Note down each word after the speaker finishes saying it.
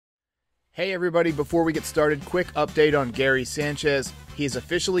Hey everybody, before we get started, quick update on Gary Sanchez. He is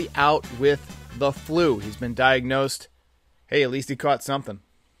officially out with the flu. He's been diagnosed. Hey, at least he caught something.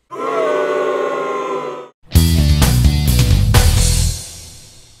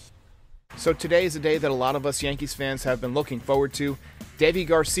 So today is a day that a lot of us Yankees fans have been looking forward to. Deivi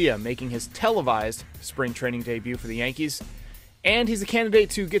Garcia making his televised spring training debut for the Yankees. And he's a candidate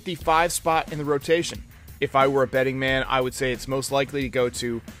to get the 5 spot in the rotation. If I were a betting man, I would say it's most likely to go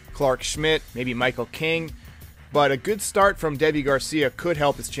to Clarke Schmidt, maybe Michael King. But a good start from Deivi Garcia could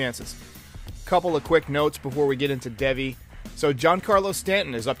help his chances. Couple of quick notes before we get into Deivi. So Giancarlo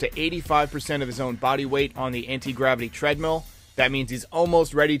Stanton is up to 85% of his own body weight on the anti-gravity treadmill. That means he's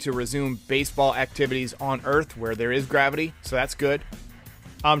almost ready to resume baseball activities on Earth where there is gravity, so that's good.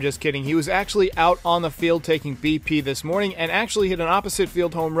 I'm just kidding. He was actually out on the field taking BP this morning and actually hit an opposite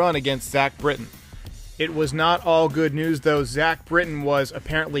field home run against Zack Britton. It was not all good news though. Zack Britton was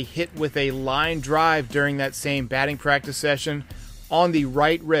apparently hit with a line drive during that same batting practice session on the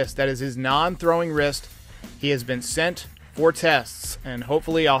right wrist. That is his non-throwing wrist. He has been sent for tests, and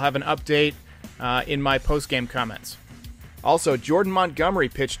hopefully I'll have an update in my post-game comments. Also, Jordan Montgomery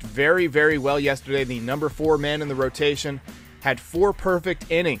pitched very, very well yesterday. The number 4 man in the rotation had 4 perfect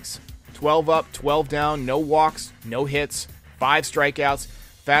innings. 12 up, 12 down, no walks, no hits, 5 strikeouts.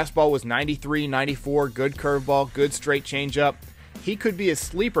 Fastball was 93, 94, good curveball, good straight changeup. He could be a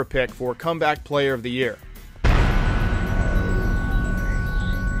sleeper pick for comeback player of the year.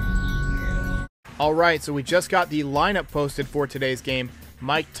 Alright, so we just got the lineup posted for today's game.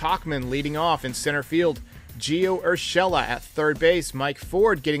 Mike Tauchman leading off in center field. Gio Urshela at third base. Mike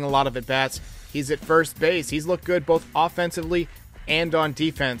Ford getting a lot of at-bats. He's at first base. He's looked good both offensively and on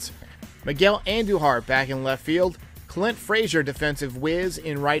defense. Miguel Andujar back in left field. Clint Frazier, defensive whiz,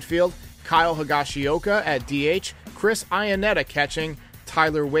 in right field. Kyle Higashioka at DH. Chris Iannetta catching.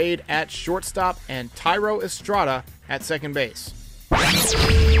 Tyler Wade at shortstop. And Tyro Estrada at second base.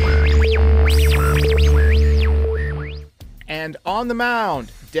 And on the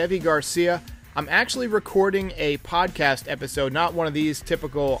mound, Deivi Garcia. I'm actually recording a podcast episode, not one of these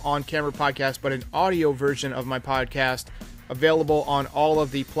typical on-camera podcasts, but an audio version of my podcast available on all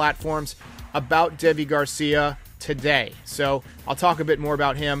of the platforms about Deivi Garcia today. So I'll talk a bit more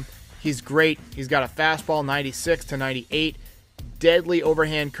about him. He's great. He's got a fastball 96 to 98, deadly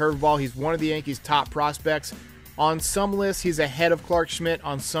overhand curveball. He's one of the Yankees' top prospects. On some lists, he's ahead of Clarke Schmidt.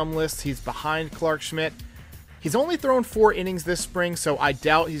 On some lists, he's behind Clarke Schmidt. He's only thrown 4 innings this spring, so I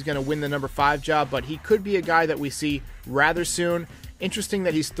doubt he's going to win the number 5 job, but he could be a guy that we see rather soon. Interesting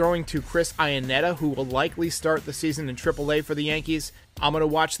that he's throwing to Chris Iannetta, who will likely start the season in AAA for the Yankees. I'm going to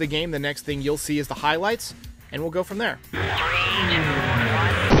watch the game. The next thing you'll see is the highlights, and we'll go from there.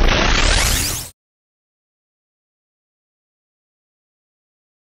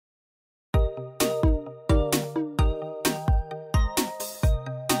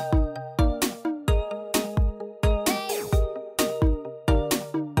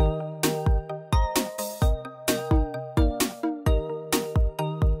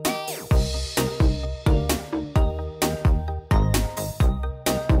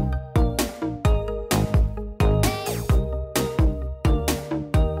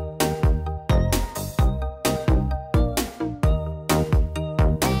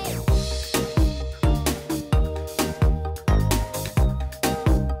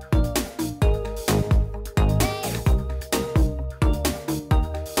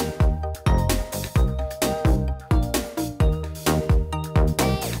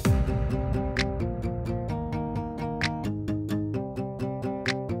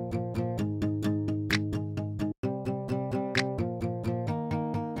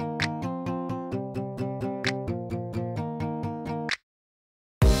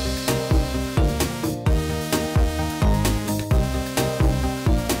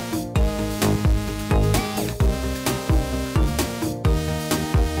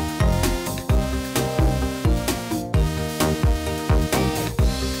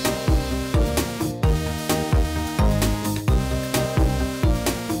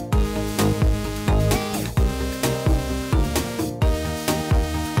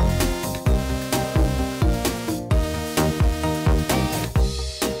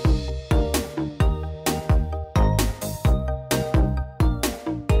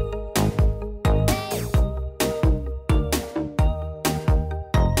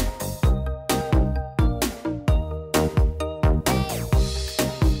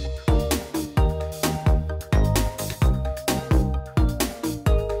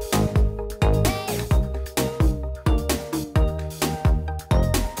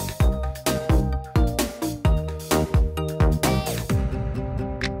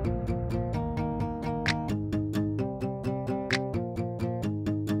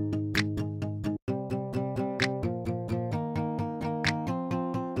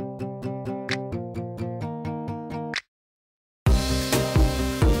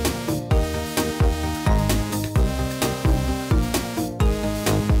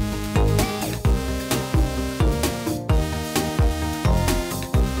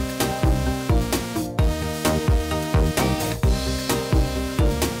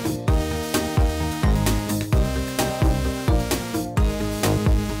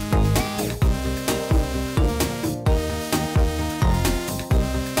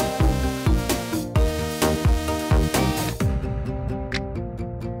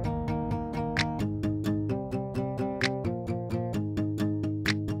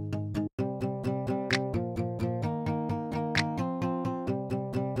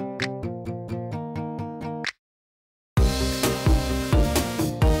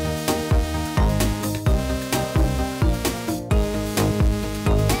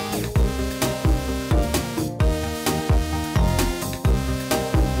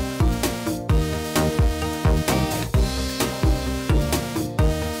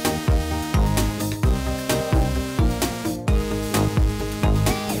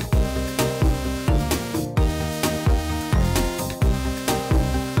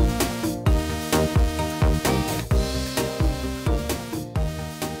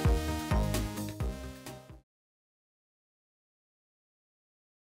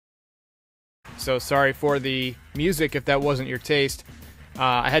 so sorry for the music if that wasn't your taste.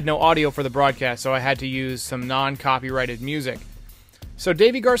 I had no audio for the broadcast, so I had to use some non-copyrighted music. So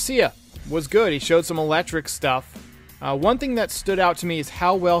Deivi Garcia was good. He showed some electric stuff. One thing that stood out to me is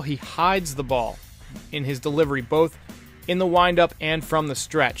how well he hides the ball in his delivery, both in the windup and from the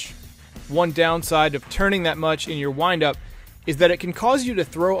stretch. One downside of turning that much in your windup is that it can cause you to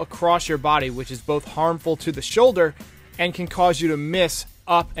throw across your body, which is both harmful to the shoulder and can cause you to miss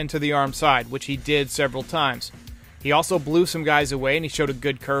up and to the arm side, which he did several times. He also blew some guys away, and he showed a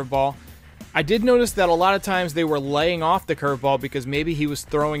good curveball. I did notice that a lot of times they were laying off the curveball because maybe he was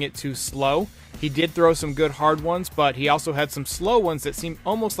throwing it too slow. He did throw some good hard ones, but he also had some slow ones that seemed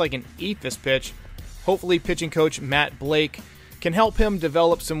almost like an eat this pitch. Hopefully pitching coach Matt Blake can help him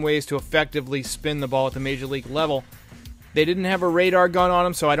develop some ways to effectively spin the ball at the major league level. They didn't have a radar gun on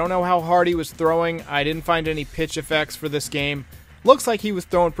him, so I don't know how hard he was throwing. I didn't find any pitch effects for this game. Looks like he was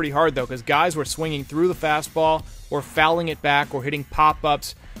throwing pretty hard, though, because guys were swinging through the fastball or fouling it back or hitting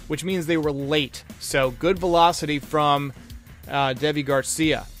pop-ups, which means they were late. So good velocity from Deivi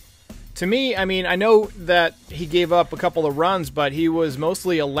Garcia. To me, I mean, I know that he gave up a couple of runs, but he was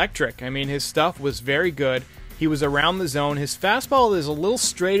mostly electric. I mean, his stuff was very good. He was around the zone. His fastball is a little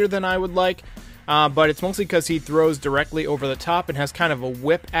straighter than I would like, but it's mostly because he throws directly over the top and has kind of a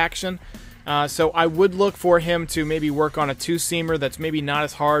whip action. So I would look for him to maybe work on a two-seamer that's maybe not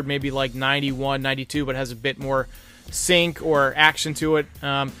as hard, maybe like 91, 92, but has a bit more sink or action to it.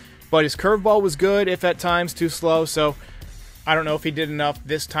 But his curveball was good, if at times too slow, so I don't know if he did enough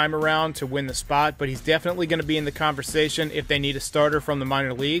this time around to win the spot, but he's definitely going to be in the conversation if they need a starter from the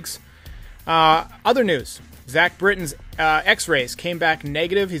minor leagues. Other news, Zack Britton's x-rays came back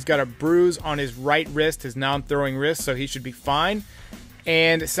negative. He's got a bruise on his right wrist, his non-throwing wrist, so he should be fine.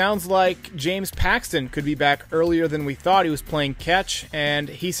 And it sounds like James Paxton could be back earlier than we thought. He was playing catch, and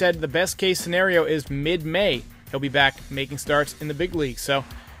he said the best case scenario is mid-May. He'll be back making starts in the big league. So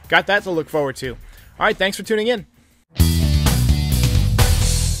got that to look forward to. All right, thanks for tuning in.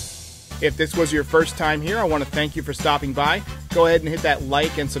 If this was your first time here, I want to thank you for stopping by. Go ahead and hit that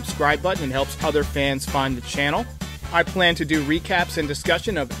like and subscribe button. It helps other fans find the channel. I plan to do recaps and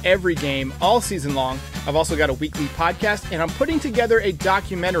discussion of every game all season long. I've also got a weekly podcast, and I'm putting together a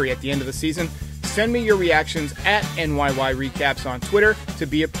documentary at the end of the season. Send me your reactions at NYY Recaps on Twitter to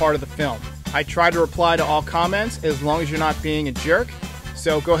be a part of the film. I try to reply to all comments as long as you're not being a jerk.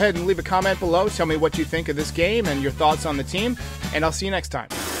 So go ahead and leave a comment below. Tell me what you think of this game and your thoughts on the team, and I'll see you next time.